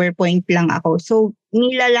 hanggang PowerPoint lang ako. So,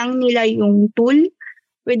 nila yung tool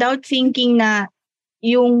without thinking na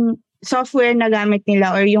yung software na gamit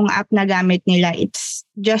nila or yung app na gamit nila, it's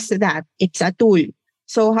just that. It's a tool.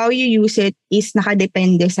 So, how you use it is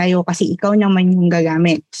nakadepende sa'yo kasi ikaw naman yung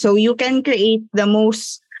gagamit. So, you can create the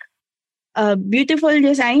most beautiful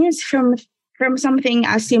designs from something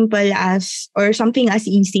as simple as or something as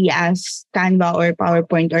easy as Canva or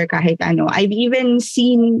PowerPoint or kahit ano. I've even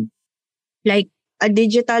seen like a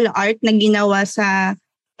digital art na ginawa sa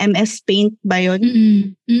MS Paint ba yun?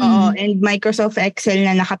 Oo, and Microsoft Excel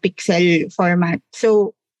na naka-pixel format.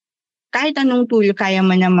 So, kahit anong tool, kaya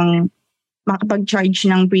mo namang makapag-charge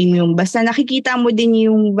ng premium. Basta nakikita mo din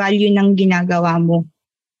yung value ng ginagawa mo.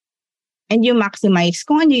 And you maximize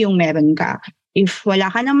kung ano yung meron ka. If wala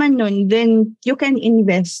ka naman nun, then you can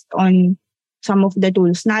invest on some of the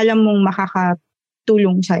tools na alam mong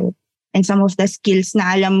makakatulong sa'yo. And some of the skills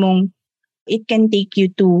na alam mong it can take you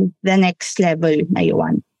to the next level na you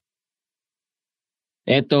want.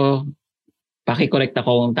 Eto, Paki-correct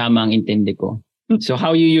ako kung tama ang intindi ko. So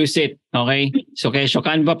how you use it, okay? So kesyo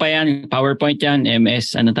Canva pa yan, PowerPoint yan,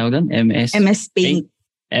 MS, ano tawag doon? MS Paint.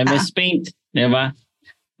 MS Paint, di ba?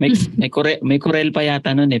 May Corel pa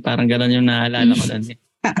yata nun eh. Parang gano'n yung naalala ko doon.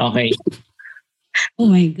 Okay.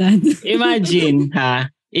 Oh my God. Imagine,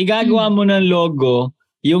 igagawa mo ng logo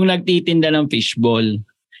yung nagtitinda ng fishball.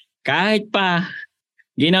 Kahit pa,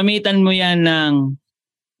 ginamitan mo yan ng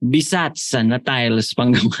bisats na tiles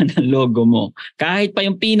panggawa ng logo mo. Kahit pa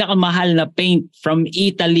yung pinakamahal na paint from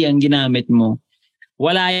Italy ang ginamit mo,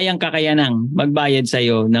 wala yang kakayanang magbayad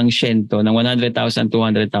sa'yo ng syento ng 100,000,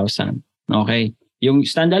 200,000. Okay? Yung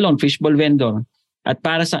standalone fishbowl vendor. At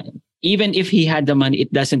para sa, even if he had the money, it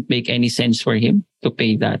doesn't make any sense for him to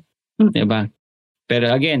pay that. Diba? Pero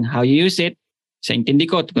again, how you use it, sa intindi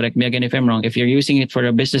ko, correct me again if I'm wrong, if you're using it for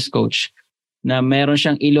a business coach, na meron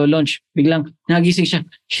siyang ilo-launch, biglang nagising siya,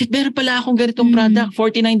 shit, meron pala akong ganitong product,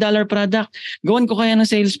 $49 product. Gawin ko kaya ng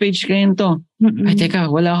sales page kayo to. Ay, teka,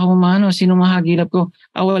 wala akong umano. Sino mahagilap ko?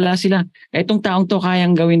 Wala sila. Etong taong to,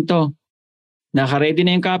 kayang gawin to. Naka-ready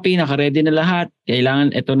na yung copy, naka-ready na lahat.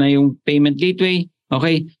 Kailangan, ito na yung payment gateway.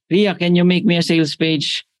 Okay, Ria, can you make me a sales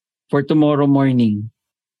page for tomorrow morning?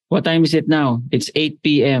 What time is it now? It's 8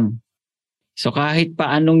 p.m. So kahit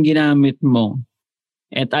pa anong ginamit mo,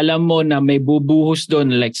 at alam mo na may bubuhos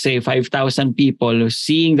doon, like say 5,000 people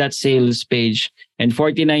seeing that sales page, and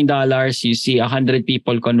 $49, you see 100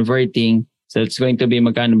 people converting, so it's going to be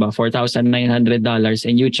magkano ba? $4,900,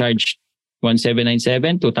 and you charge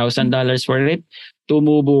 $1,797, $2,000 for it,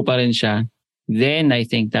 tumubo pa rin siya. Then I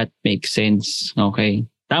think that makes sense. Okay.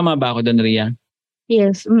 Tama ba ako doon, Ria?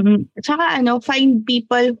 Yes. Tsaka find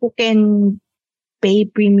people who can pay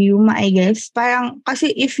premium, I guess. Parang,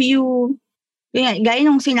 kasi if you, gaya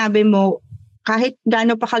nung sinabi mo, kahit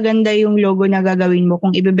gaano pa kaganda yung logo na gagawin mo,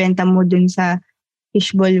 kung ibebenta mo dun sa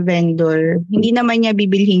fishbowl vendor, hindi naman niya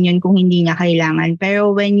bibilhin yun kung hindi niya kailangan.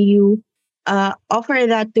 Pero when you offer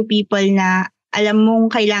that to people na alam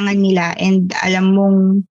mong kailangan nila and alam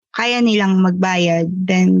mong kaya nilang magbayad,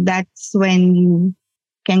 then that's when you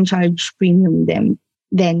can charge premium them.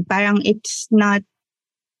 Then parang it's not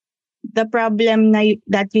the problem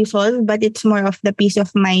that you solve, but it's more of the peace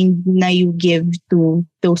of mind na you give to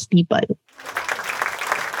those people.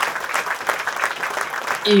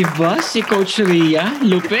 Iba si Coach Ria,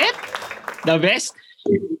 lupit, the best.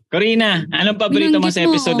 Corina, anong paborito mo sa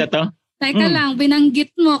episode na to? Teka lang,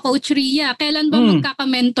 binanggit mo, Coach Ria. Kailan ba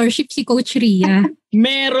magkaka-mentorship si Coach Ria?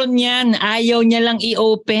 Meron yan. Ayaw niya lang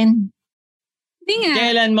i-open. Hindi nga.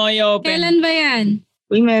 Kailan mo i-open? Kailan ba yan?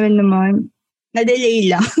 Uy, meron naman.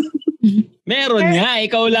 Na-delay lang. Meron nga.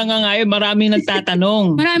 Ikaw lang nga ngayon. Maraming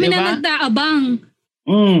nagtatanong. Marami diba? na nagdaabang.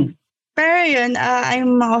 Pero yun,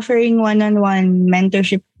 I'm offering one-on-one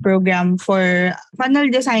mentorship program for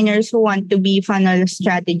funnel designers who want to be funnel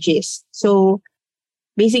strategists. So,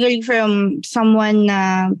 basically from someone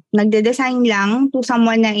na nagde-design lang to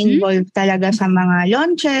someone na involved talaga sa mga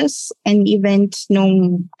launches and events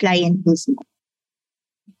nung client mismo.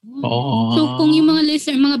 Oh. So kung yung mga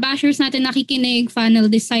listener, mga bashers natin nakikinig,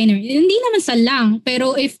 funnel designer, hindi naman sa lang.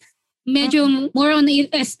 Pero if medyo more on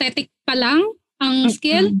aesthetic pa lang ang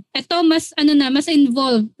skill, ito mas mas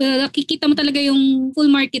involved. Nakikita mo talaga yung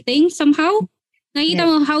full marketing somehow. Nakikita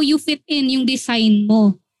mo how you fit in yung design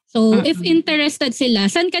mo. So, if interested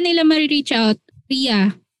sila, saan ka nila ma-reach out,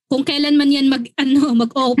 Ria? Kung kailan man yan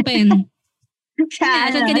mag-open?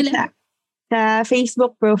 Sa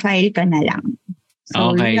Facebook profile ka na lang.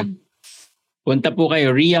 So, okay. Punta po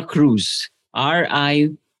kayo, Ria Cruz.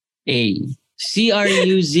 RIA.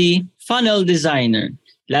 CRUZ Funnel Designer.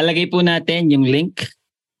 Lalagay po natin yung link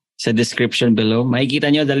sa description below.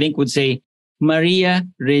 Makikita nyo, the link would say, Maria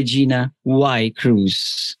Regina Y.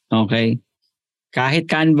 Cruz. Okay?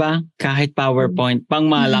 Kahit Canva, kahit PowerPoint,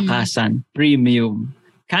 pangmalakasan, premium.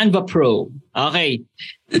 Canva Pro. Okay.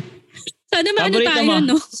 Sana tayo,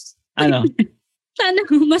 no? Ano? Sana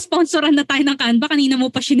ma-sponsoran na tayo ng Canva. Kanina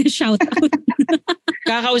mo pa shoutout.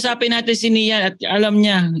 Kakausapin natin si Nian at alam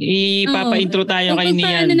niya, ipapa-intro tayo kay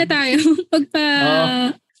Nian. Pagpa-ano na tayo?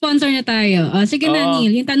 Pagpa-sponsor na tayo. Sige na,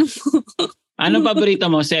 Neil. Yung tanong mo. Anong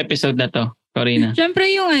paborito mo sa episode na to? Corina.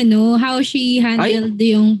 Siyempre yung how she handled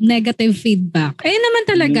yung negative feedback. Naman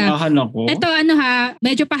talaga. Ito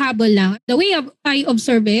medyo pahabol lang. The way I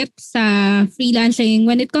observe it sa freelancing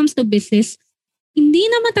when it comes to business, hindi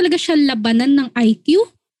naman talaga siya labanan ng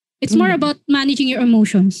IQ. It's more about managing your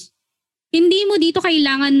emotions. Hindi mo dito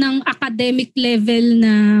kailangan ng academic level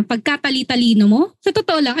na pagkatali-talino mo. Sa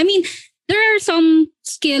totoo lang, I mean, there are some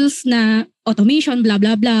skills na automation, blah,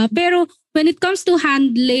 blah, blah. Pero when it comes to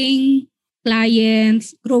handling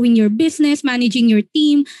clients, growing your business, managing your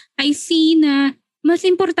team, I see na mas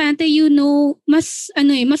importante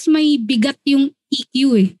mas may bigat yung EQ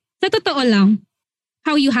eh. Sa totoo lang,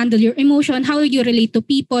 how you handle your emotion, how you relate to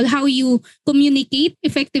people, how you communicate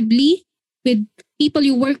effectively with people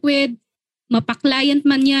you work with, mapa-client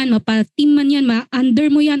man yan, mapa-team man yan, ma-under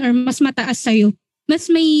mo yan or mas mataas sa'yo. Mas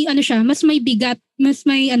may mas may bigat, mas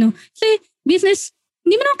may Kasi business,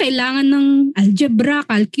 hindi mo na kailangan ng algebra,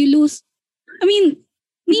 calculus. I mean,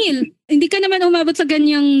 Neil, hindi ka naman umabot sa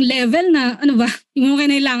ganyang level na hindi mo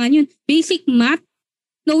kailangan yun. Basic math,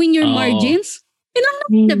 knowing your margins, yun lang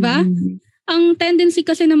naman, diba? Ang tendency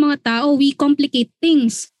kasi ng mga tao, we complicate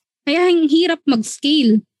things. Kaya ang hirap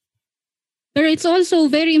mag-scale. Pero it's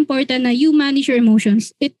also very important na you manage your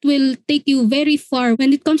emotions. It will take you very far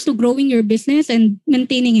when it comes to growing your business and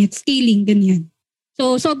maintaining it, scaling, ganyan.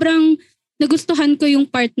 So, sobrang nagustuhan ko yung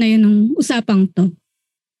part na yun ng usapang to.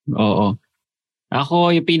 Oo.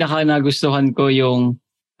 Ako, yung pinaka nagustuhan ko yung,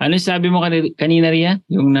 ano sabi mo kanina Ria?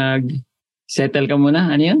 Yung nag-settle ka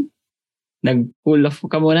muna? Ano yun? Nag-cool off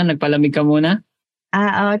ka muna? Nagpalamig ka muna?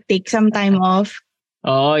 Take some time off.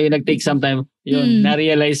 Oo, yung nag-take some time. Yun,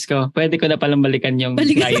 na-realize ko, pwede ko na palang balikan yung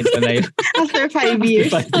client ko na yun. After 5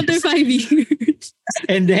 years. After 5 years.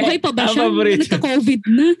 And then, okay pa ba siya? Nagka-COVID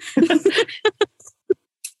na.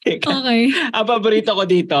 Okay. Ang paborito ko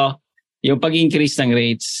dito, yung pag-increase ng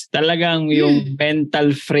rates. Talagang yung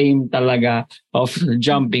mental frame talaga of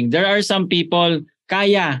jumping. There are some people,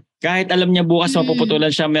 kahit alam niya bukas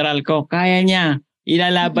mapuputulan siya Meralco, kaya niya.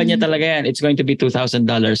 Ilalaban niya talaga yan. It's going to be $2,000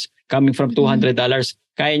 coming from $200.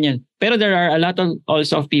 Kaya niya. Pero there are a lot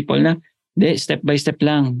also of people na, step by step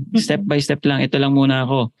lang. Step by step lang. Ito lang muna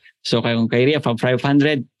ako. So kay Ria, from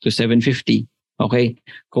 500 to 750. Okay?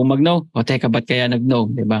 Kung mag-no, teka, ba't kaya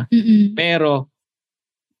nag-no? Diba? Pero,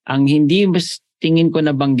 ang hindi mas tingin ko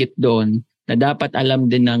nabanggit doon na dapat alam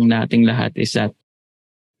din ng nating lahat is that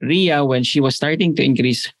Ria, when she was starting to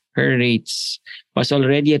increase her rates, was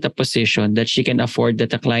already at a position that she can afford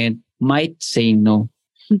that a client might say no.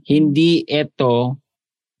 Hindi ito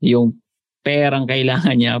yung perang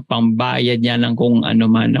kailangan niya, pambayad niya ng kung ano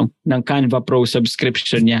man, ng Canva Pro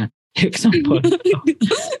subscription niya. Example.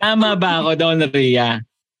 Tama ba ako doon, Ria?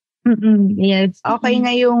 Yes. Okay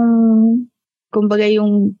na yung kumbaga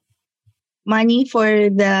yung money for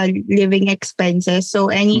the living expenses. So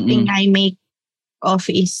anything I make off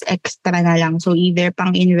is extra na lang. So either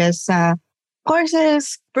pang invest sa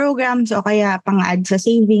courses, programs, o kaya pang add sa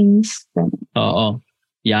savings. Oo.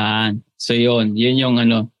 Yan. So yun yung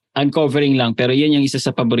uncovering lang. Pero yun yung isa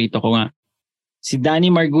sa paborito ko nga. Si Danny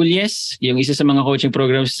Margulles, yung isa sa mga coaching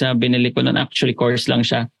programs na binili ko nun, actually course lang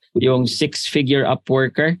siya. Yung 6-figure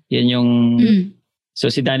Upworker, yun yung... So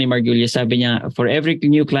si Danny Margulles, sabi niya, for every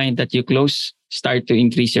new client that you close, start to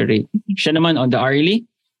increase your rate. Siya naman on the hourly,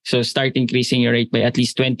 so start increasing your rate by at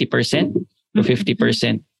least 20% to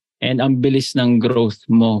 50%. And ang bilis ng growth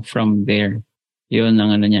mo from there. Yun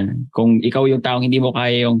ang niya. Kung ikaw yung taong hindi mo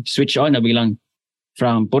kaya yung switch on, na biglang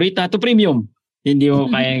from Purita to Premium. Hindi mo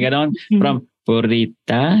kaya yung ganon. From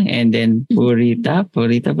Purita and then Purita,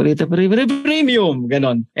 Premium.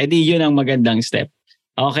 Ganon. E di yun ang magandang step.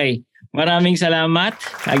 Okay. Maraming salamat.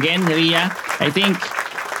 Again, Ria, I think,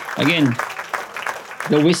 again,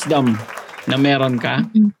 the wisdom na meron ka,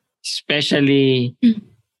 especially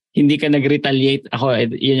hindi ka nag-retaliate. Ako,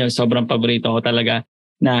 yun yung sobrang paborito ko talaga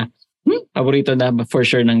na paborito na for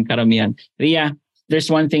sure ng karamihan. Ria,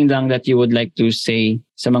 there's one thing lang that you would like to say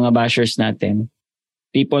sa mga bashers natin.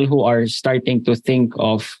 People who are starting to think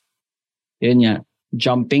of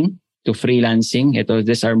jumping to freelancing.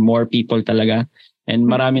 These are more people talaga. And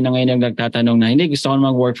marami na ngayon yung nagtatanong na, hindi, gusto ko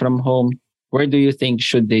naman work from home. Where do you think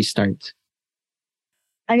should they start?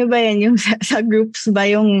 Ano ba yan? Yung sa groups ba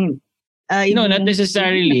yung... no, not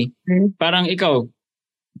necessarily. Parang ikaw,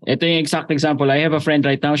 ito yung exact example. I have a friend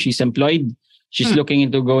right now, she's employed. She's looking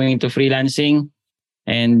into going into freelancing.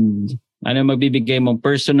 And ano magbibigay mong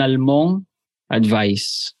personal mong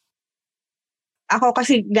advice? Ako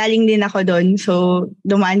kasi galing din ako doon. So,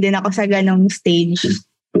 dumaan din ako sa ganong stage.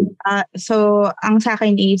 So, ang sa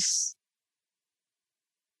akin is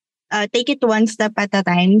take it one step at a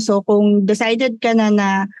time. So, kung decided ka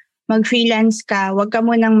na mag-freelance ka, wag ka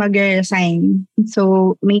munang mag-resign.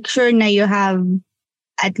 So, make sure na you have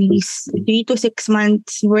at least 3 to 6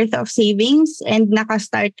 months worth of savings and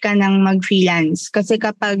nakastart ka ng mag-freelance. Kasi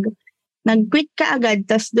kapag nag-quit ka agad,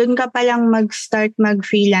 tas doon ka palang mag-start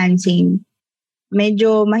mag-freelancing,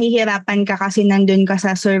 medyo mahihirapan ka kasi nandun ka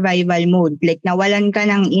sa survival mode. Like, nawalan ka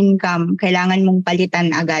ng income, kailangan mong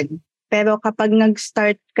palitan agad. Pero kapag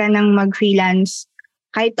nag-start ka ng mag-freelance,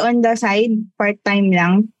 kahit on the side, part-time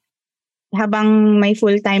lang, habang may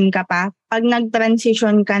full-time ka pa. Pag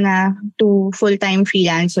nag-transition ka na to full-time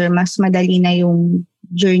freelancer, mas madali na yung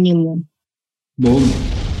journey mo. Boom.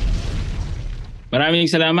 Maraming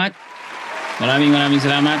salamat. Maraming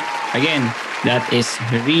salamat. Again, that is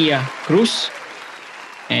Ria Cruz.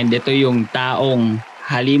 And ito yung taong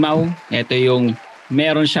halimaw. Ito yung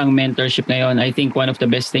meron siyang mentorship ngayon. I think one of the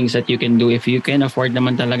best things that you can do if you can afford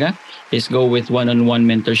naman talaga is go with one-on-one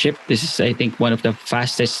mentorship. This is, I think, one of the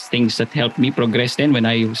fastest things that helped me progress then when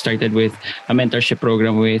I started with a mentorship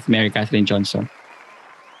program with Mary Catherine Johnson.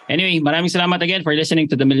 Anyway, maraming salamat again for listening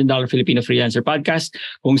to the $1 Million Filipino Freelancer Podcast,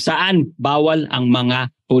 kung saan bawal ang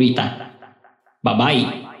mga puritan. Bye-bye!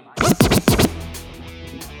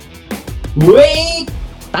 Wait!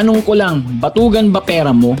 Tanong ko lang, batugan ba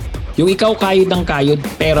pera mo? Yung ikaw kayod ng kayod,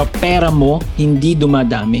 pero pera mo hindi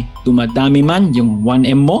dumadami. Dumadami man yung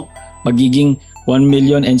 1M mo, magiging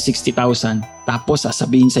 1,060,000. Tapos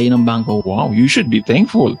sasabihin sa'yo ng bangko, wow, you should be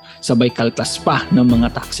thankful. Sabay kaltas pa ng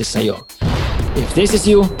mga taxes sa'yo. If this is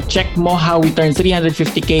you, check mo how we turn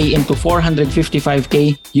 350K into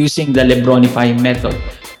 455K using the Lebronify method.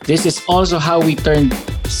 This is also how we turned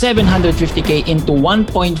 750K into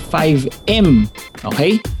 1.5M.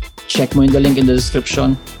 Okay? Check mo in the link in the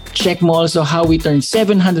description. Check mo also how we turned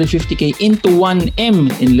 750K into 1M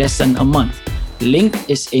in less than a month. Link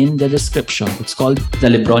is in the description. It's called the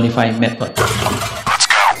Lebronify method.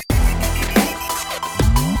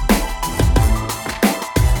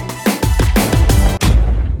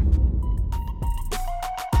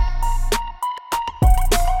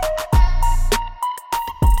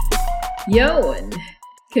 Yo!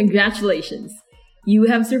 Congratulations! You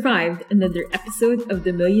have survived another episode of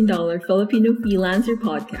the $1 Million Filipino Freelancer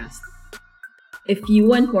Podcast. If you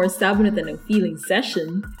want more Sabunutan ng Feeling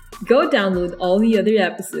session, go download all the other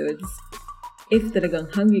episodes. If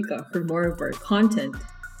talagang hungry ka for more of our content,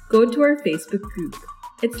 go to our Facebook group.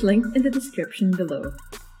 It's linked in the description below.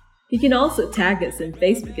 You can also tag us on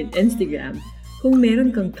Facebook and Instagram kung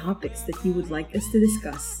meron kang topics that you would like us to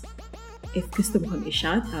discuss. If gusto mo kami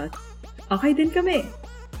i-shoutout, okay din kami.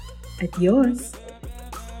 Adios!